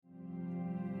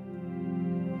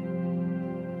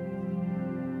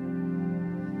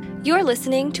You're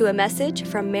listening to a message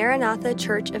from Maranatha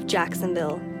Church of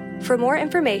Jacksonville. For more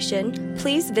information,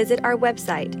 please visit our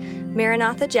website,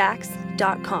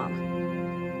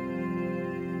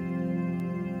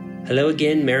 maranathajax.com. Hello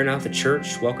again, Maranatha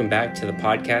Church. Welcome back to the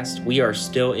podcast. We are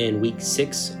still in week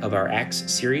 6 of our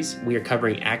Acts series. We are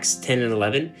covering Acts 10 and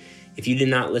 11. If you did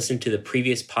not listen to the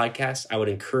previous podcast, I would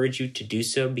encourage you to do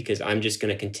so because I'm just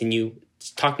going to continue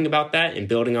talking about that and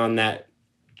building on that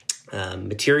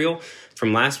material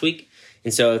from last week.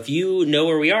 And so if you know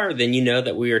where we are, then you know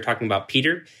that we are talking about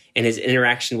Peter and his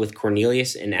interaction with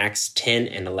Cornelius in Acts 10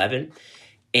 and 11.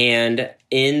 And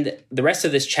in the rest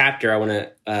of this chapter, I want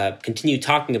to continue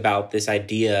talking about this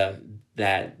idea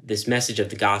that this message of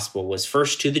the gospel was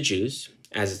first to the Jews,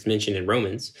 as it's mentioned in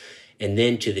Romans, and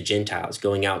then to the Gentiles,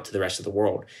 going out to the rest of the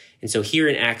world. And so here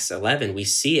in Acts 11, we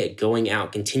see it going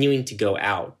out, continuing to go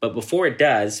out. But before it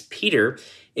does, Peter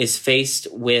is faced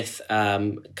with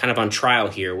kind of on trial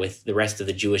here with the rest of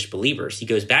the Jewish believers. He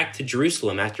goes back to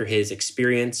Jerusalem after his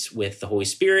experience with the Holy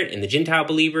Spirit and the Gentile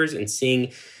believers and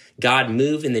seeing God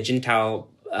move in the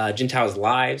Gentiles'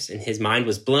 lives, and his mind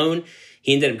was blown.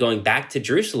 He ended up going back to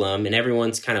Jerusalem, and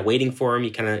everyone's kind of waiting for him.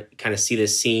 You kind of see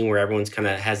this scene where everyone's kind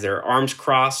of has their arms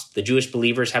crossed. The Jewish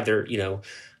believers have their,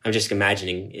 I'm just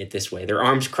imagining it this way, their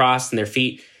arms crossed and their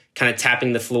feet kind of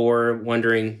tapping the floor,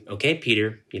 wondering, okay,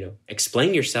 Peter,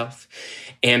 explain yourself.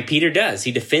 And Peter does.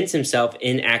 He defends himself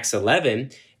in Acts 11,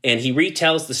 and he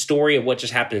retells the story of what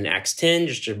just happened in Acts 10,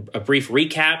 just a brief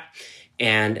recap.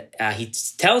 And he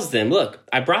tells them, look,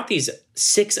 I brought these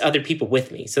 6 other people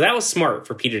with me. So that was smart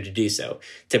for Peter to do so,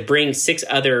 to bring 6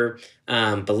 other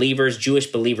believers,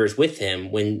 Jewish believers with him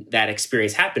when that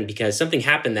experience happened, because something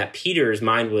happened that Peter's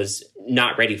mind was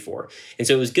not ready for. And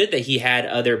so it was good that he had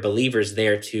other believers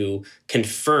there to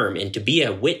confirm and to be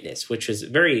a witness, which was a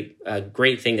very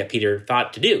great thing that Peter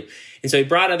thought to do. And so he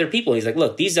brought other people. He's like,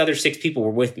 look, these other 6 people were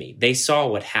with me. They saw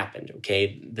what happened,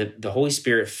 okay? The Holy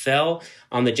Spirit fell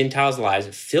on the Gentiles' lives,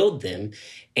 it filled them,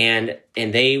 and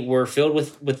they were filled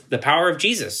with the power of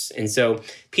Jesus. And so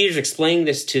Peter's explaining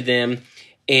this to them,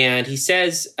 and he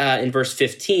says in verse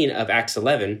 15 of Acts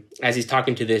 11, as he's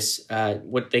talking to this,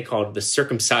 what they called the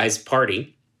circumcised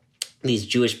party, these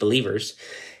Jewish believers,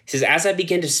 he says, as I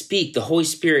began to speak, the Holy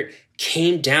Spirit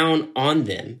came down on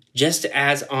them, just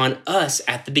as on us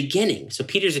at the beginning. So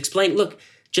Peter's explaining, look,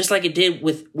 just like it did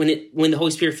when the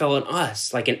Holy Spirit fell on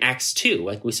us, like in Acts 2,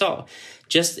 like we saw,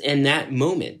 just in that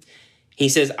moment. He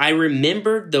says, I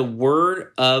remembered the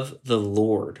word of the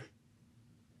Lord,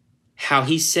 how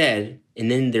he said, and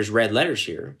then there's red letters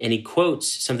here, and he quotes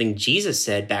something Jesus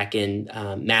said back in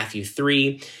Matthew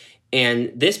 3.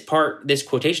 And this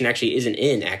quotation actually isn't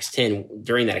in Acts 10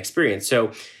 during that experience.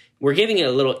 So we're giving it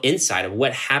a little insight of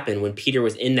what happened when Peter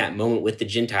was in that moment with the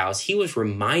Gentiles. He was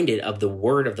reminded of the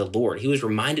word of the Lord. He was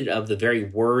reminded of the very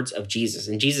words of Jesus.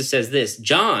 And Jesus says this,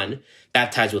 John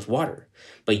baptized with water,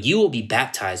 but you will be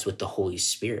baptized with the Holy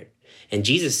Spirit. And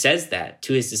Jesus says that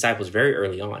to his disciples very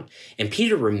early on. And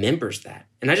Peter remembers that.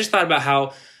 And I just thought about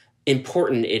how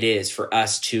important it is for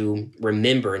us to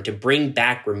remember and to bring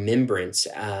back remembrance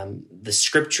the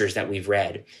scriptures that we've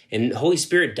read. And the Holy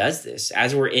Spirit does this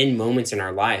as we're in moments in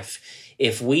our life.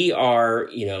 If we are,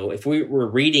 if we're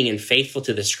reading and faithful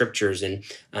to the scriptures and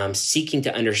seeking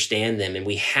to understand them, and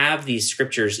we have these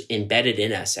scriptures embedded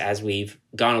in us as we've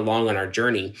gone along on our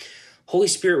journey, Holy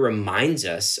Spirit reminds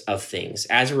us of things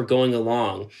as we're going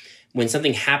along. When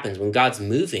something happens, when God's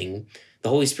moving, the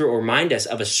Holy Spirit will remind us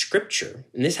of a scripture.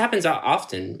 And this happens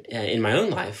often in my own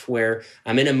life where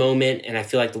I'm in a moment and I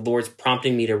feel like the Lord's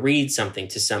prompting me to read something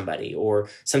to somebody, or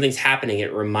something's happening.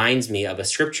 It reminds me of a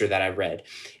scripture that I read.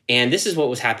 And this is what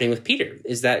was happening with Peter,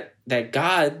 is that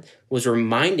God was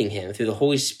reminding him through the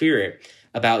Holy Spirit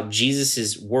about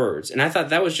Jesus's words. And I thought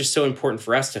that was just so important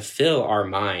for us to fill our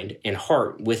mind and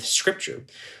heart with scripture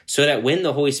so that when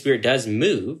the Holy Spirit does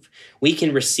move, we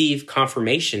can receive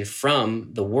confirmation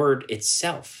from the word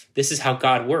itself. This is how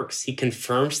God works. He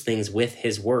confirms things with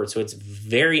his word. So it's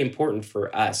very important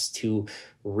for us to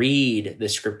read the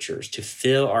scriptures, to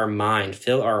fill our mind,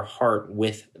 fill our heart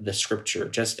with the scripture,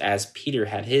 just as Peter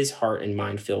had his heart and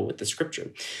mind filled with the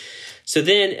scripture. So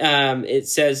then it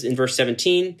says in verse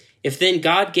 17, if then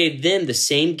God gave them the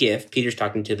same gift, Peter's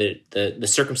talking to the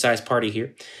circumcised party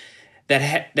here,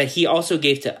 that he also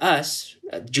gave to us,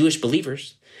 Jewish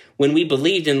believers, when we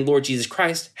believed in the Lord Jesus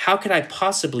Christ, how could I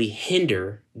possibly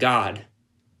hinder God?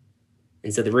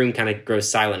 And so the room kind of grows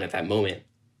silent at that moment.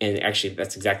 And actually,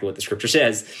 that's exactly what the scripture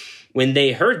says. When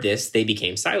they heard this, they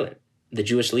became silent, the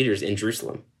Jewish leaders in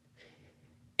Jerusalem.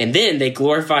 And then they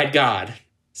glorified God.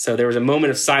 So there was a moment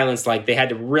of silence, like they had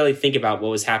to really think about what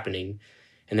was happening.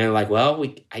 And they're like, well,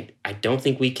 I don't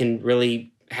think we can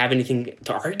really have anything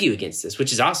to argue against this,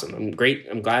 which is awesome.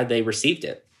 I'm glad they received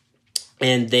it.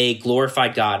 And they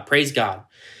glorified God, praised God,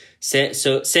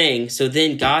 saying, so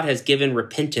then God has given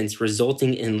repentance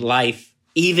resulting in life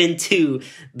even to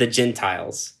the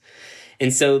Gentiles.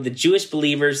 And so the Jewish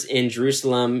believers in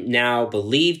Jerusalem now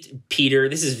believed Peter.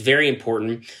 This is very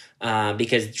important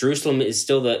because Jerusalem is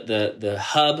still the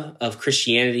hub of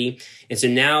Christianity. And so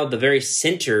now the very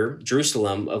center,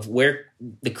 Jerusalem, of where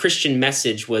the Christian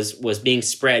message was being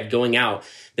spread, going out,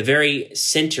 the very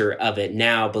center of it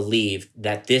now believed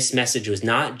that this message was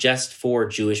not just for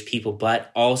Jewish people, but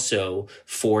also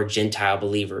for Gentile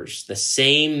believers. The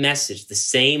same message, the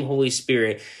same Holy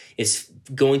Spirit is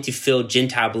going to fill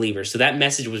Gentile believers. So that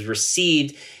message was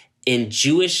received in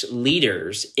Jewish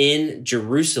leaders in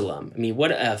Jerusalem. I mean,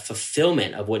 what a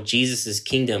fulfillment of what Jesus'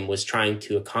 kingdom was trying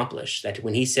to accomplish. That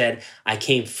when he said, I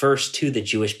came first to the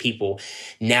Jewish people,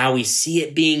 now we see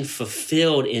it being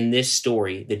fulfilled in this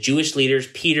story. The Jewish leaders,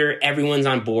 Peter, everyone's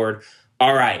on board.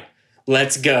 All right,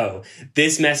 let's go.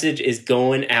 This message is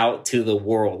going out to the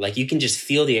world. Like, you can just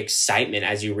feel the excitement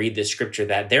as you read the scripture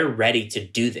that they're ready to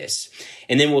do this.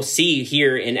 And then we'll see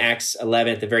here in Acts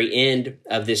 11 at the very end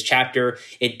of this chapter,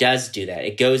 it does do that.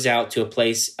 It goes out to a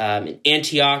place in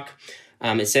Antioch.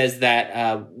 It says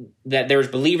that there was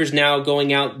believers now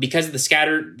going out because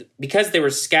they were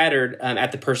scattered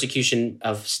at the persecution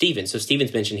of Stephen. So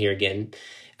Stephen's mentioned here again.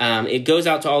 It goes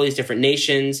out to all these different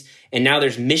nations, and now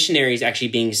there's missionaries actually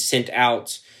being sent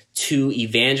out to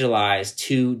evangelize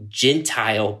to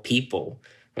Gentile people.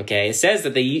 Okay, it says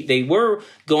that they were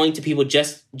going to people,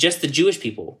 just the Jewish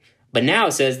people. But now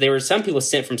it says there were some people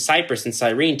sent from Cyprus and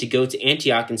Cyrene to go to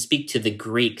Antioch and speak to the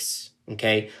Greeks.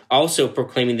 Okay, also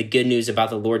proclaiming the good news about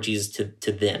the Lord Jesus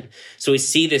to them. So we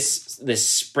see this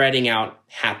spreading out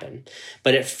happen.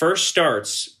 But it first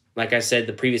starts, like I said,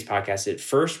 the previous podcast, it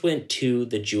first went to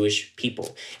the Jewish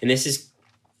people. And this is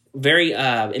very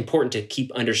important to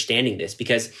keep understanding this,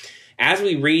 because as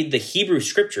we read the Hebrew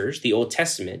scriptures, the Old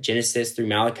Testament, Genesis through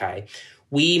Malachi,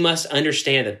 we must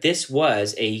understand that this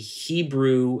was a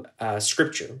Hebrew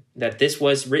scripture, that this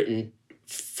was written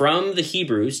from the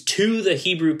Hebrews to the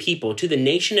Hebrew people, to the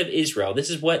nation of Israel.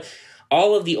 This is what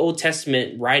all of the Old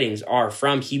Testament writings are,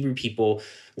 from Hebrew people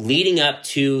leading up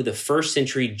to the first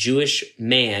century Jewish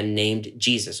man named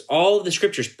Jesus. All of the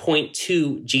scriptures point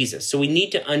to Jesus. So we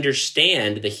need to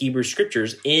understand the Hebrew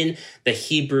scriptures in the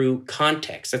Hebrew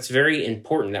context. That's very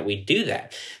important that we do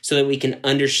that so that we can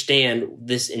understand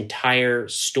this entire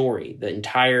story, the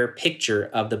entire picture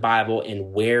of the Bible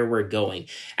and where we're going.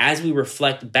 As we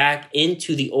reflect back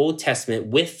into the Old Testament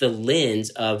with the lens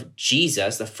of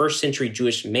Jesus, the first century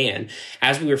Jewish man,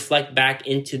 as we reflect back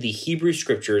into the Hebrew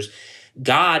scriptures,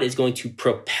 God is going to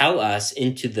propel us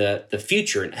into the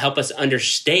future and help us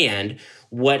understand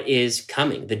what is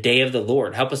coming, the day of the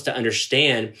Lord. Help us to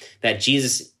understand that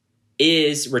Jesus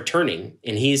is returning,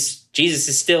 and Jesus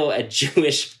is still a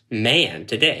Jewish man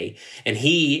today, and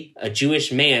a Jewish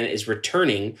man, is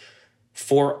returning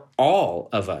for all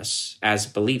of us as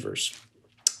believers.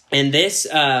 And this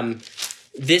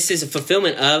is a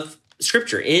fulfillment of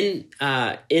Scripture. In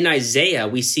Isaiah,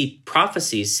 we see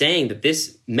prophecies saying that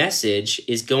this message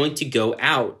is going to go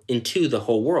out into the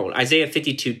whole world. Isaiah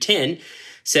 52:10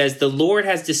 says, "The Lord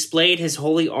has displayed his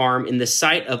holy arm in the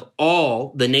sight of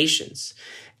all the nations.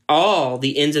 All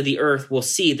the ends of the earth will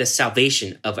see the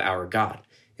salvation of our God."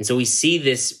 And so we see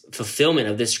this fulfillment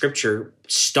of this scripture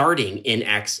starting in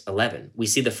Acts 11. We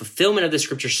see the fulfillment of the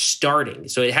scripture starting.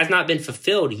 So it has not been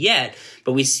fulfilled yet,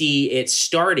 but we see it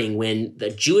starting when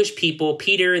the Jewish people,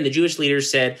 Peter and the Jewish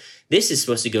leaders, said, this is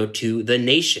supposed to go to the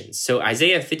nations. So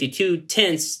Isaiah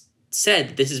 52:10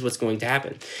 said this is what's going to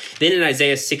happen. Then in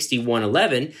Isaiah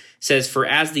 61:11 says, "For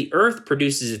as the earth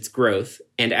produces its growth,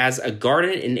 and as a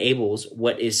garden enables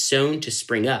what is sown to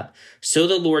spring up, so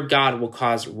the Lord God will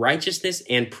cause righteousness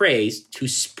and praise to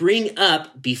spring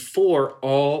up before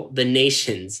all the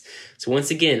nations." So once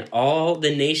again, all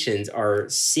the nations are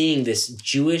seeing this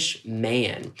Jewish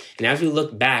man. And as we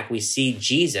look back, we see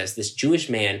Jesus, this Jewish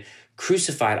man,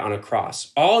 crucified on a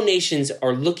cross. All nations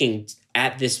are looking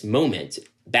at this moment.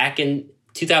 Back in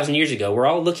 2,000 years ago, we're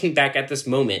all looking back at this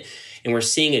moment, and we're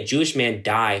seeing a Jewish man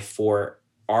die for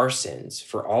our sins,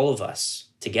 for all of us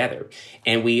together.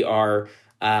 And we are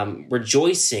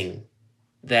rejoicing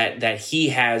that he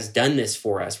has done this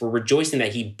for us. We're rejoicing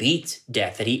that he beat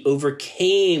death, that he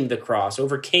overcame the cross,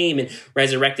 overcame and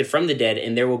resurrected from the dead.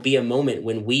 And there will be a moment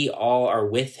when we all are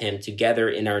with him together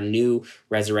in our new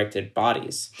resurrected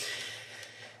bodies.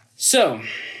 So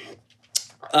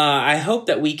I hope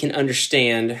that we can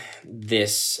understand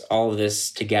all of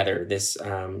this together,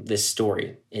 this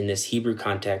story in this Hebrew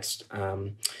context.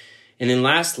 And then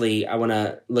lastly, I want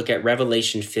to look at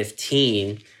Revelation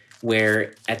 15,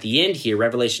 where at the end here,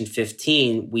 Revelation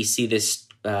 15, we see this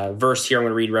verse here. I'm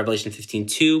going to read Revelation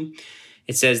 15:2.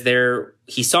 It says there,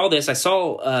 he saw this, I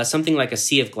saw something like a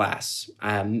sea of glass.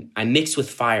 I mixed with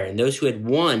fire, and those who had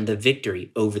won the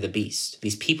victory over the beast,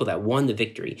 these people that won the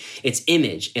victory, its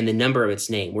image and the number of its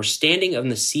name, were standing on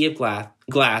the sea of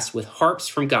glass with harps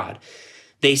from God.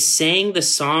 They sang the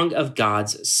song of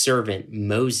God's servant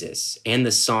Moses and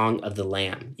the song of the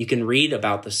Lamb. You can read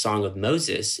about the song of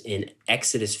Moses in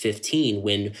Exodus 15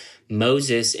 when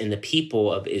Moses and the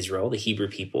people of Israel, the Hebrew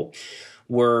people,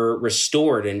 were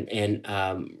restored and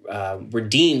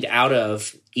redeemed out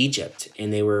of Egypt,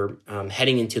 and they were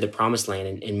heading into the promised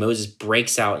land, and Moses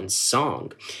breaks out in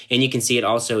song. And you can see it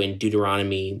also in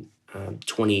Deuteronomy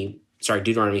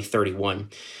 31.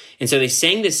 And so they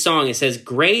sang this song. It says,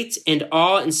 "Great and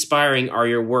awe-inspiring are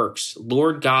your works,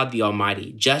 Lord God the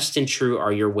Almighty. Just and true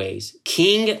are your ways,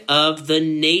 King of the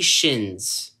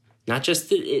nations." Not just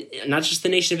the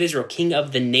nation of Israel, King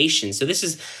of the nations. So this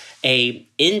is a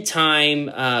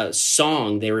end-time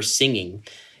song they were singing.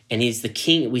 And he's the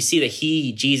king. We see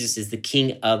that Jesus, is the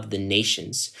King of the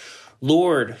nations.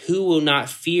 "Lord, who will not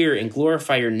fear and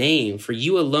glorify your name? For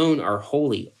you alone are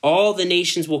holy. All the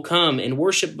nations will come and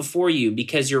worship before you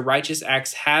because your righteous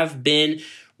acts have been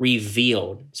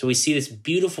revealed." So we see this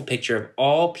beautiful picture of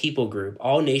all people group,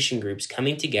 all nation groups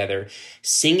coming together,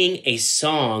 singing a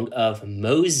song of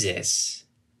Moses.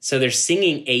 So they're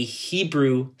singing a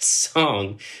Hebrew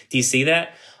song. Do you see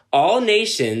that? All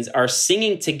nations are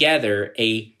singing together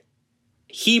a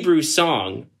Hebrew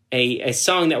song, a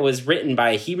song that was written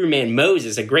by a Hebrew man,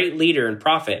 Moses, a great leader and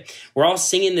prophet. We're all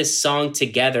singing this song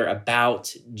together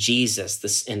about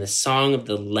Jesus, and the song of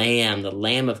the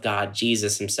Lamb of God,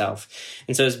 Jesus himself.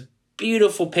 And so this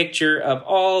beautiful picture of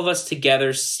all of us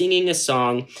together singing a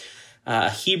song, a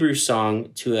Hebrew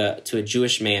song to a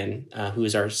Jewish man who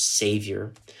is our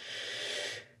Savior.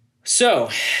 So,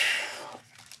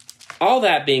 all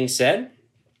that being said,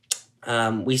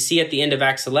 we see at the end of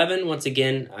Acts 11, once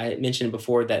again, I mentioned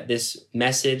before that this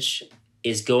message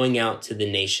is going out to the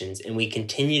nations, and we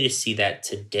continue to see that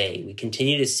today. We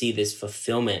continue to see this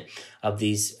fulfillment of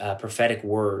these prophetic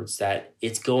words, that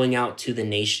it's going out to the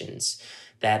nations,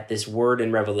 that this word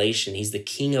in Revelation, he's the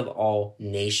King of all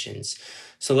nations.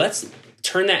 So let's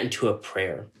turn that into a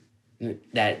prayer,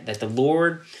 that the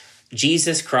Lord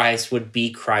Jesus Christ would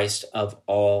be Christ of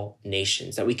all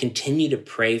nations, that we continue to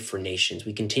pray for nations.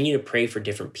 We continue to pray for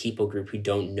different people group who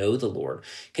don't know the Lord.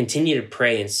 Continue to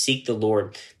pray and seek the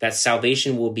Lord, that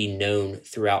salvation will be known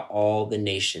throughout all the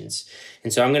nations.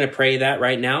 And so I'm going to pray that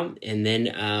right now, and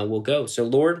then we'll go. So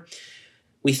Lord,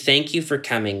 we thank you for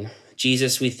coming.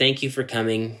 Jesus, we thank you for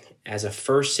coming as a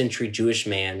first century Jewish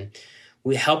man.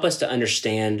 We help us to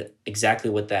understand exactly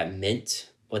what that meant,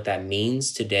 what that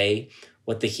means today,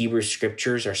 what the Hebrew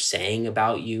scriptures are saying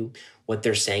about you, what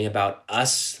they're saying about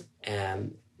us,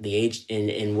 the age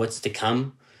and what's to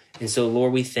come. And so,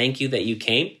 Lord, we thank you that you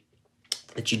came,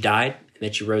 that you died,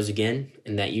 that you rose again,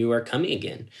 and that you are coming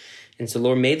again. And so,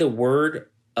 Lord, may the word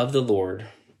of the Lord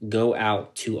go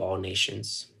out to all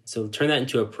nations. So turn that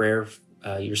into a prayer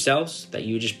yourselves, that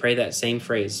you just pray that same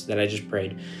phrase that I just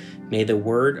prayed. May the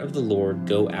word of the Lord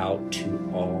go out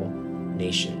to all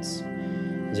nations.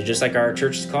 So just like our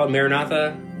church is called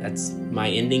Maranatha, that's my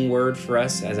ending word for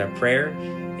us as our prayer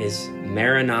is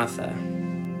Maranatha.